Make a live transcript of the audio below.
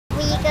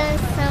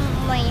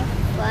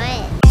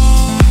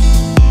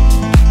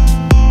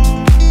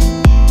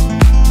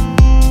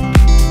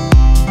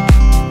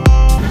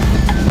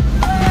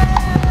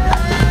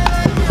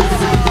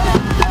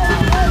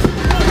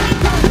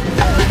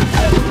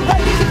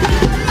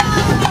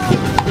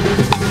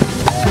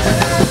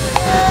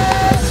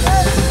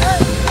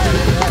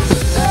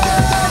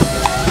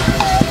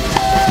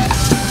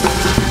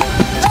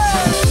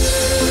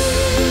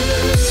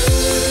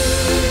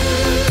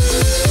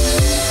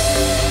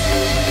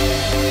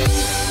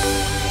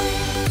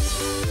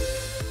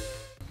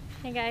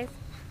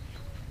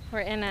We're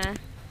in a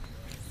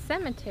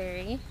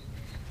cemetery,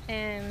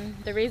 and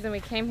the reason we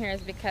came here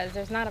is because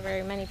there's not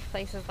very many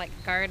places like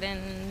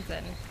gardens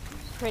and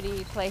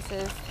pretty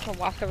places to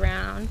walk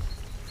around,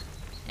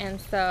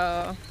 and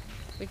so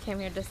we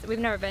came here we've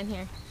never been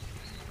here.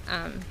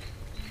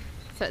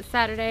 So it's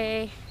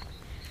Saturday.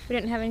 We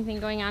didn't have anything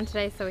going on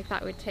today, so we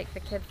thought we'd take the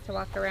kids to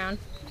walk around.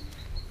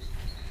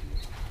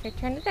 Here,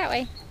 turn it that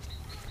way.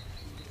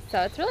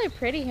 So it's really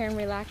pretty here and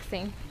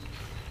relaxing.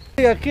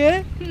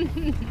 ¿Qué?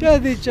 ¿Qué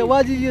has dicho?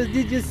 What did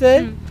you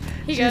say?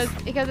 He goes,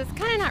 it's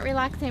kind of not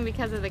relaxing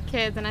because of the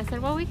kids. And I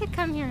said, well, we could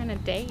come here on a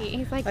date.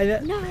 He's like,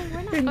 no,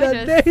 we're not going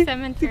to a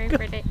cemetery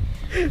for a date.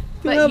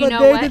 But you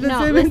know what?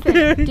 No,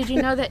 listen, did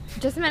you know that,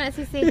 just a minute,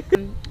 Cece,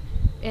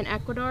 in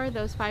Ecuador,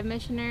 those 5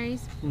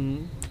 missionaries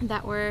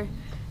that were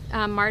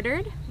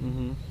martyred,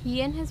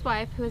 he and his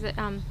wife, who was it,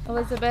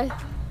 Elizabeth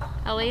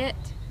Elliot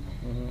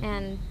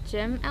and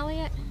Jim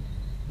Elliot,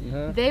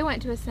 they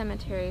went to a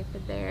cemetery for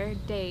their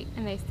date,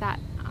 and they sat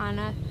on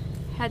a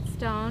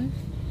headstone,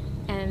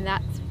 and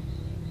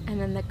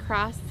then the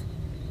cross,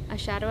 a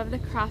shadow of the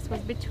cross was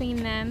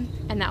between them,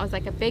 and that was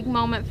like a big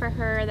moment for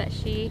her, that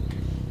she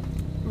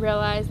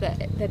realized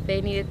that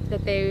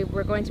they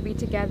were going to be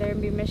together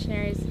and be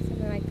missionaries,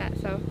 something like that.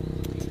 So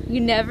you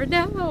never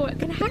know what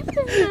can happen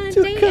on a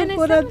date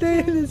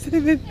in a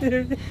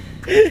cemetery.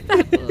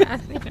 Stop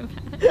laughing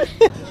about it.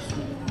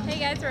 Hey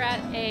guys, we're at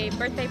a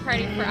birthday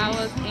party for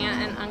Aulo's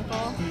aunt and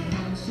uncle.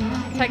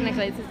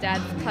 Technically it's his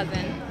dad's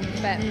cousin,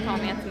 but we call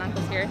them aunts and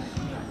uncles here.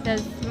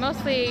 There's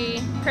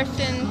mostly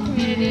Christian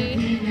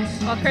community,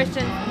 well,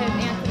 Christians, his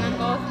aunts and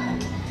uncles.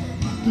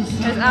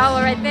 There's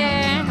Aulo right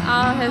there,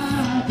 all his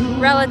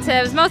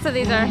relatives. Most of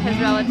these are his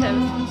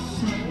relatives.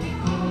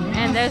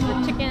 And there's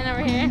the chicken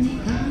over here.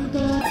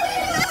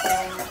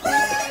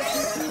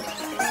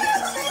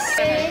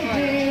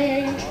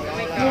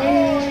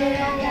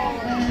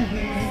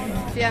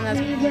 See on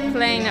this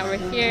plane over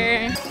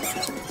here.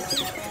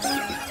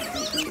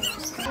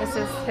 This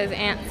is his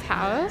aunt's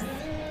house.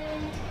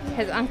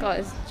 His uncle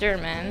is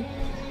German.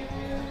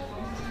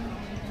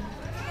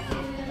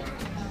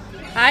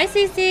 Hi,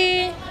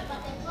 Cece.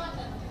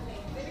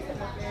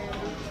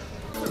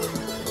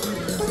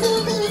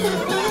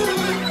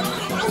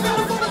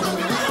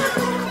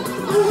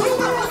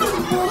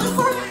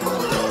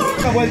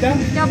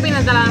 ¿Qué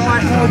opinas del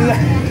almuerzo?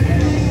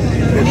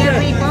 ¿Bien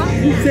rico?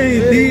 Sí,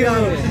 tío.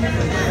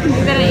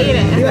 You're gonna eat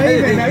it.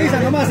 Ahí me avisa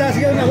nomás,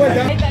 así que una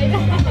vuelta.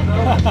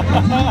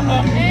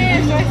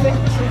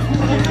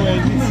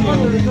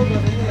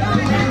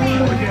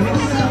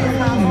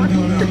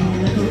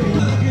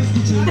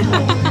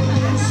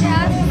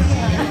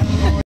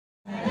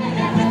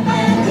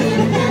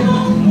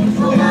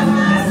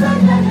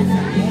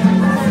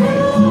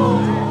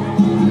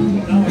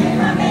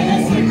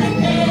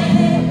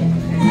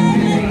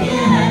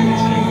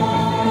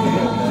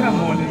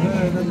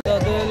 So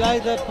they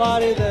like the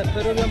party, the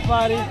Peruvian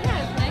party. Yeah,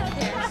 it's nice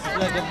here. It's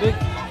like a big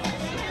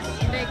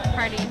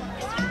Party.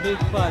 Big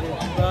party,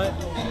 right?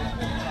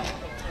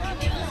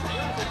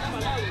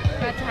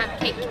 Got to have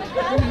cake.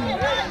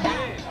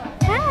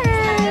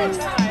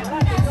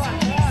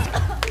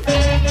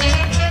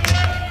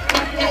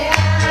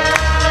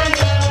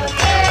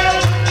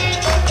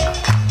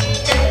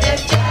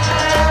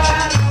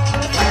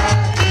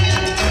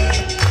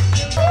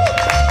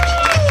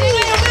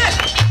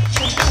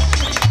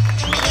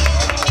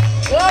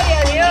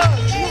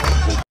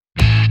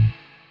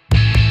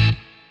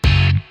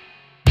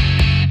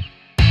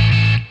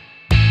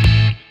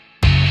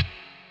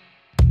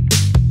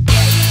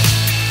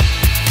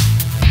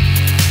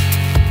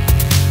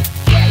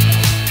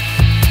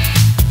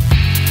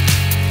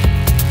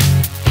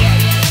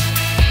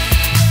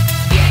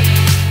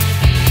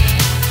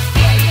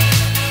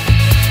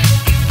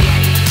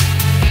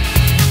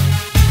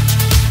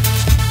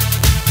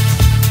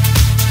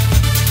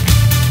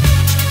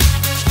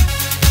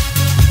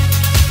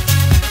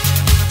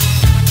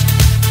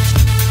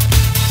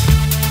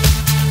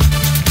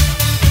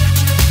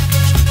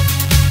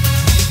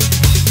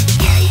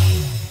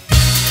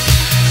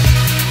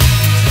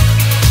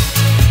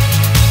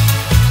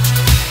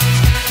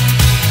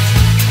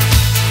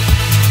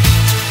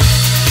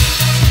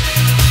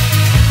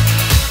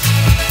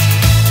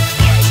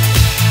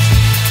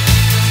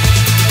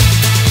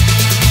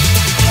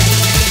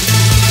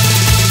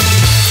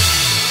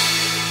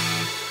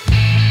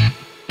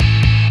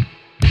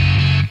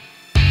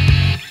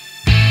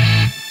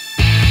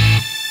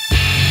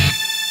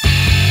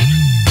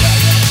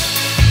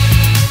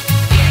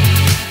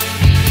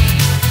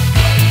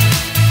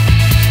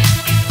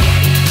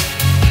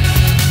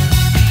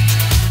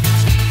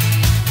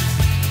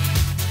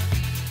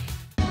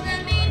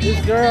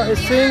 This girl is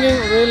singing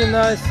really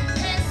nice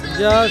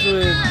jazz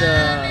with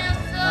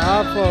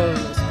Apple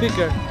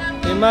speaker.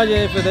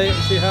 Imagine if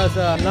she has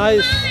a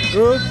nice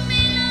group.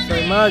 So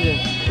imagine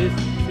she's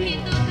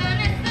singing.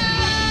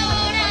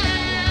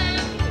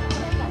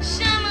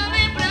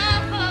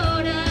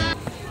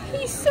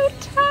 He's so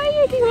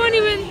tired. He won't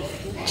even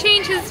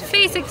change his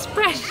face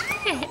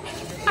expression.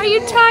 Are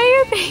you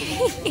tired,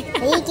 baby?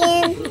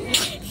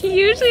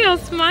 Usually he'll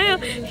smile.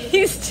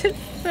 He's just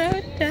so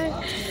dead.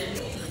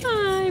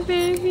 Hi,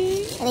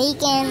 baby.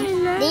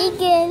 Lincoln.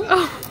 Lincoln.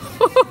 Oh.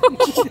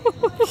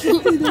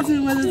 He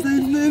doesn't want to say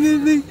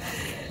anything.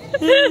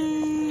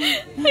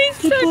 He's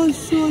so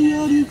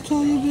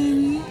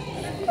baby.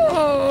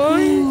 Oh,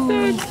 he's so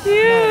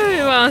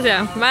cute. Vamos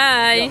ya.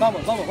 Bye.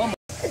 Vamos, vamos, vamos.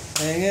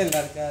 En el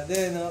arca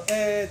de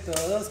Noé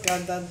todos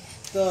cantan,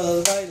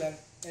 todos bailan.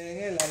 En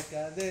el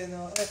arca de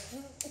Noé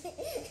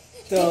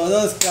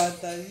todos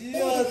cantan,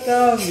 yo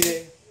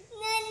también.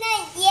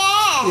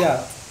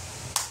 Ya.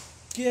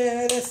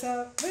 ¿Quieres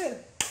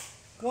saber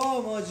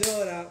cómo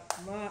llora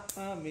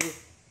mami?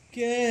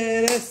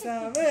 ¿Quieres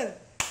saber?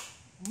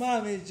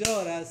 Mami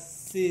llora,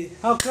 sí.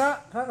 How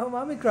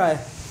mommy cry?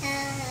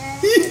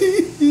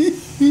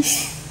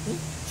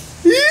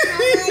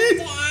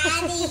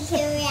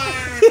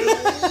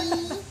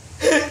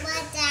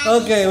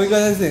 Okay, we're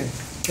gonna sing.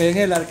 En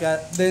el arca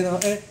de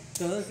Noé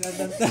todos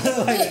cantan,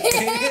 todos bailan.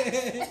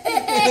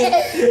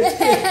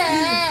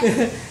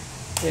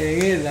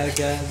 En el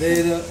arca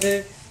de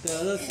Noé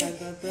todos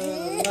cantan,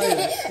 todos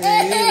bailan.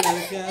 En el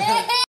arca.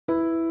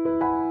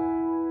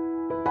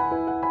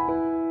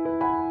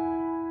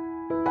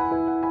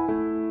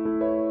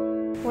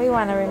 We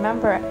want to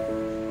remember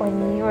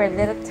when you were a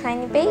little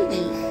tiny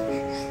baby.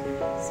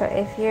 So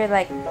if you're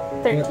like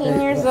 13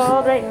 years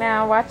old right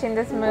now watching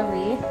this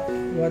movie.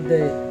 What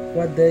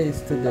day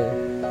is today?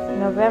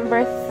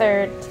 November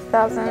 3rd,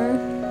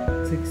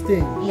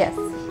 2016. Yes.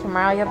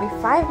 Tomorrow you'll be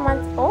 5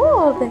 months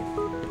old.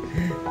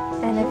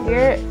 And if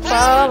you're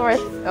 12 or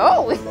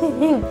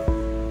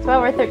 12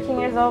 or 13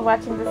 years old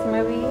watching this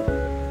movie,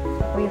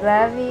 we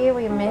love you.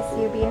 We miss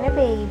you being a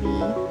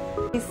baby.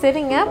 He's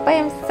sitting up by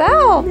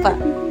himself.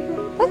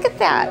 Look at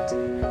that.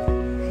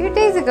 A few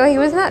days ago he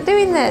was not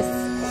doing this.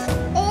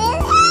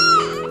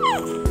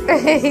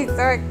 He's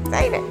so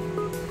excited.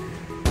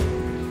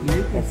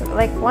 It's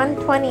like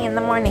 1:20 in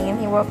the morning and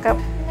he woke up.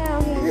 Now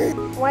he's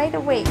wide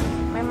awake.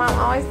 My mom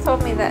always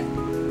told me that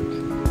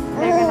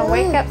they're going to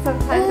wake up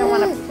sometimes and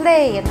want to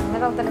play in the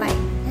middle of the night.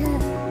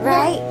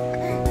 Right?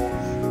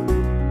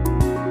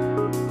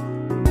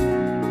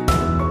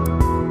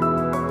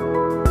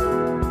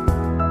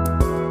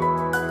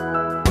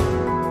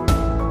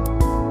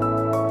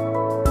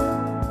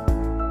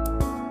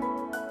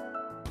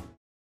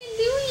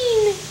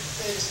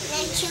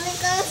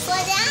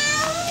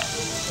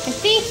 I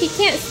think he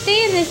can't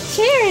stay in this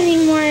chair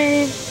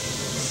anymore.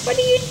 What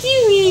are you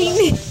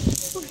doing?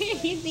 Where do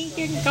you think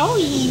you're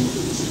going?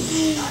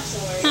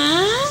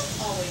 Huh?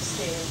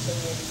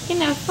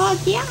 Gonna fall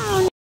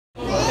down.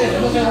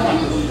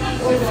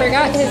 We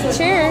forgot his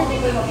chair.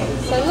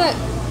 So look,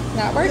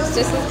 that works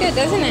just as good,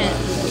 doesn't it?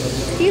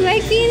 Do you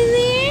like being in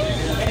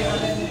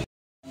there?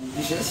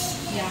 Dishes.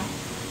 Yeah.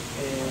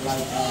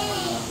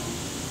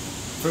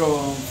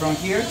 From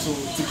here to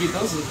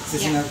Iquitos,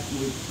 cecina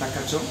with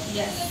tacacho.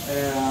 Yes.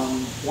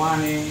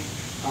 Guane,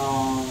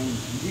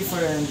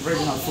 different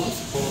regional foods.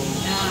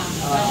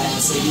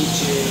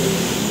 Ceviche,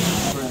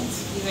 different.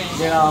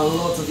 There are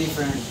lots of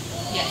different.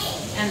 Yes.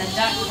 And the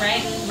duck,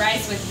 right?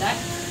 Rice with duck.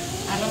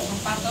 Arroz con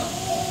pato.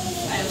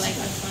 I like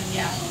this one,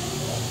 yeah.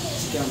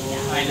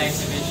 I like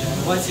ceviche.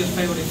 What's your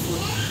favorite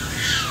food?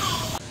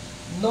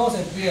 No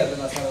se pierde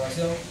la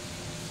salvación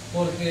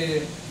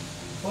porque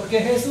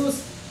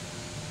Jesús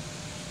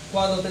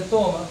cuando te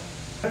toma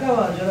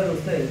acaban de llorar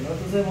ustedes, ¿no?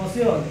 Tus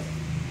emociones.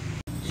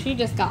 She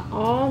just got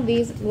all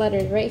these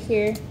letters right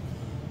here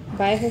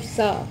by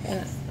herself,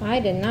 and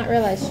I did not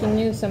realize she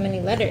knew so many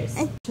letters.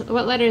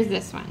 What letter is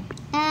this one?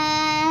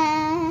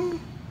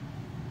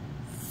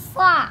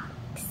 Fox.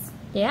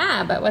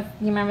 Yeah, but what?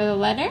 You remember the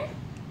letter?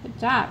 Good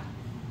job.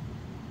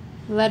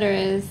 The letter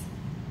is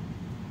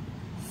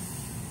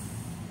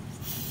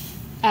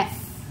S.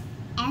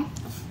 F.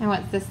 And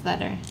what's this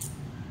letter?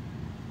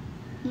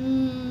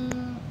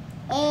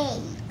 A.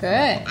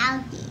 Good.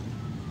 Audi.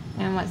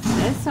 And what's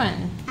this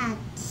one? A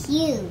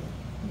Q.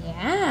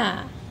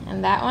 Yeah.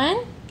 And that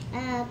one?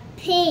 A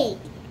pig.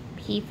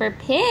 P for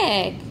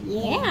pig.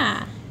 Yes.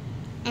 Yeah.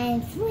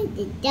 And for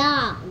the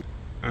dog.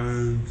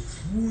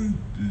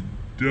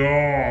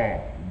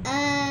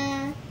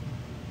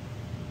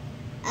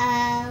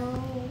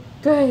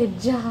 Good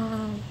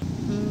job.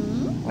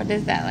 What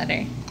is that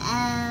letter?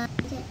 Oh.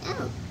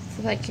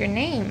 It's like your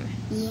name.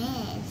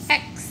 Yes.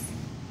 X.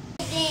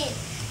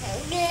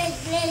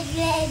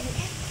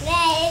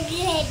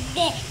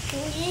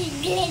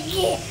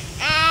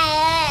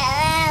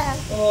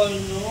 Oh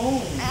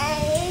no.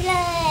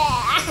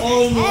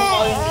 Oh no,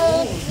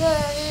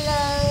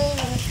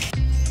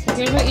 So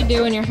here's what you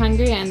do when you're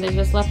hungry and there's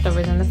just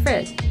leftovers in the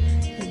fridge.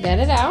 You get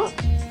it out.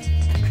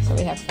 So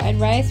we have fried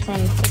rice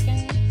from the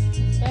chicken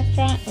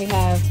restaurant. We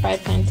have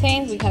fried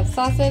plantains. We have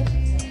sausage.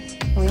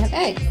 And we have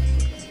eggs.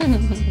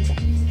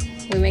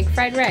 We make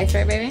fried rice,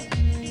 right, baby?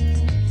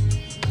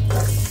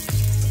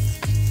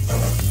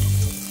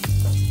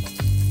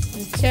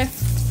 El chef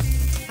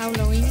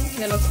Aulo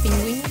de los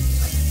pingüinos.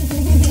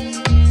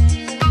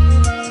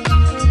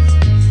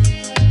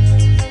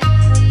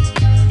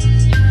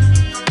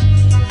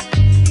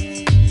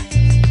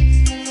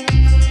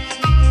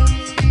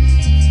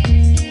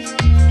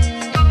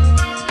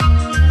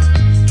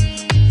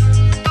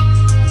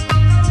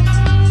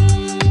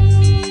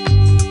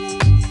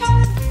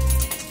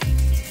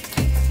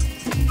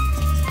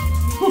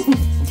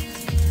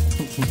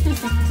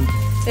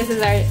 This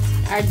is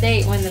our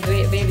date when the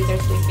babies are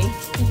sleeping.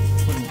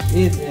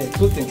 Eat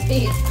cooking.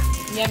 Eat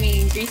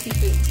yummy, greasy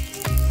food.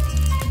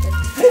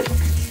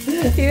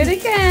 Do it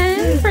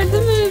again for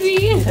the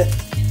movie.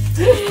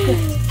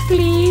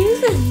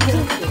 Please.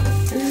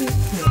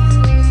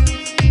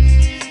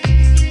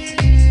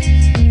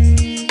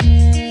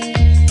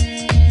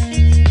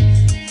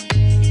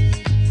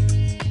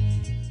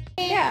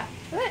 Yeah,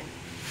 look.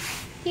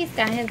 He's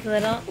got his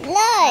little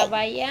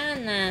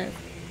Havaianas.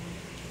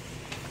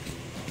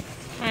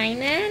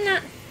 Kinda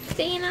not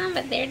staying on,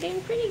 but they're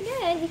doing pretty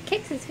good. He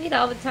kicks his feet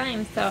all the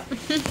time, so.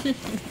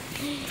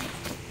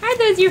 Are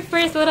those your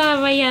first little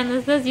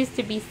Havaianas? Those used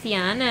to be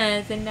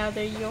Sienna's, and now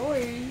they're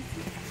yours.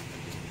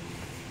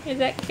 Is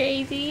that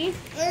crazy?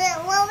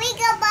 Will we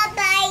go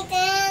bye-bye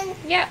then?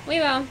 Yeah, we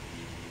will.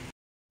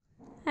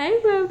 Hi,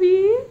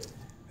 Bobby.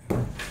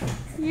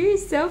 You're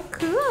so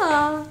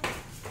cool.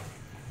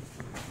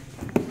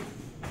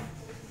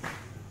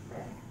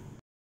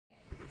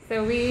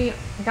 So we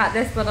got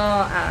this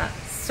little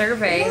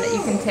survey that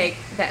you can take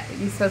that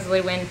you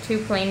supposedly win 2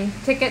 plane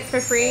tickets for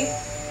free,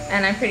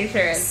 and I'm pretty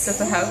sure it's just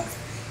a hoax.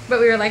 But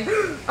we were like,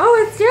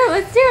 oh,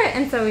 let's do it,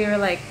 and so we were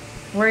like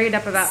worried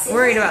about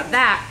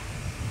that,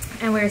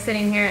 and we were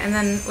sitting here, and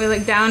then we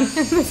looked down, and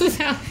this is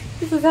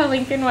how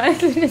Lincoln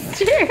was in his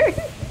chair.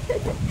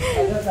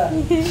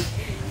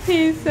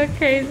 He's so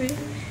crazy.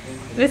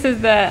 This is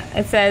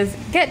it says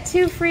get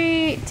 2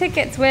 free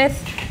tickets with,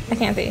 I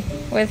can't see,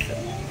 with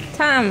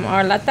Tam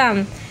or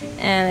Latam,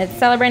 and it's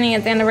celebrating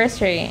its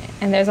anniversary,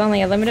 and there's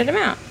only a limited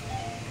amount,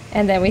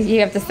 and then you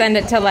have to send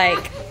it to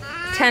like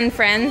 10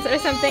 friends or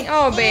something.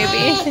 Oh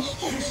baby.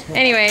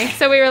 Anyway,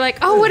 so we were like,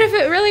 oh, what if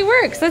it really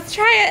works? Let's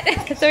try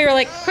it. So we were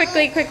like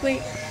quickly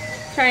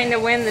trying to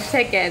win the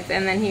tickets,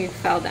 and then he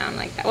fell down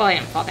like that. Well, he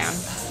didn't fall down,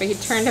 but he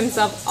turned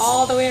himself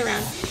all the way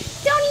around.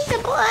 Don't eat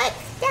the butt.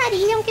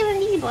 Daddy, don't give him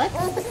the butt.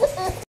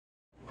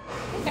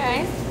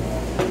 Okay.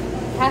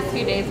 Past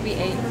few days we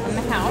ate in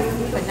the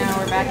house, but now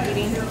we're back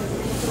eating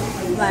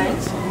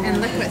lunch.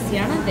 And look what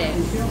Sienna did.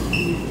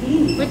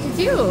 What'd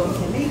you do?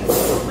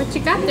 What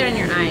you got there in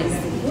your eyes?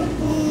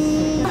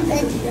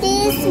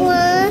 This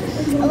one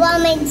I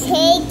want to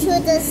take to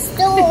the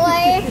store,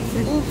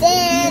 and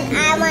then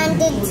I want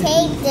to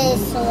take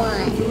this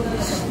one.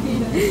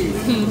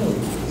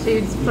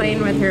 She's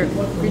playing with her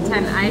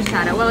pretend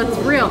eyeshadow. Well, it's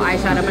real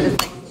eyeshadow, but it's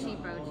like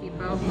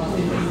cheapo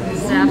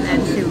stuff,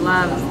 and she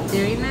loves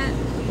doing it.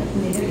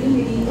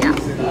 Yeah,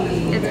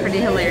 it's pretty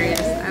hilarious.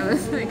 I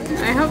was like,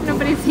 I hope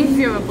nobody thinks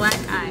you have a black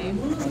eye.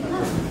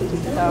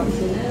 So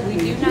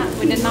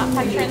we did not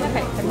touch her in the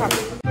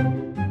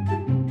face.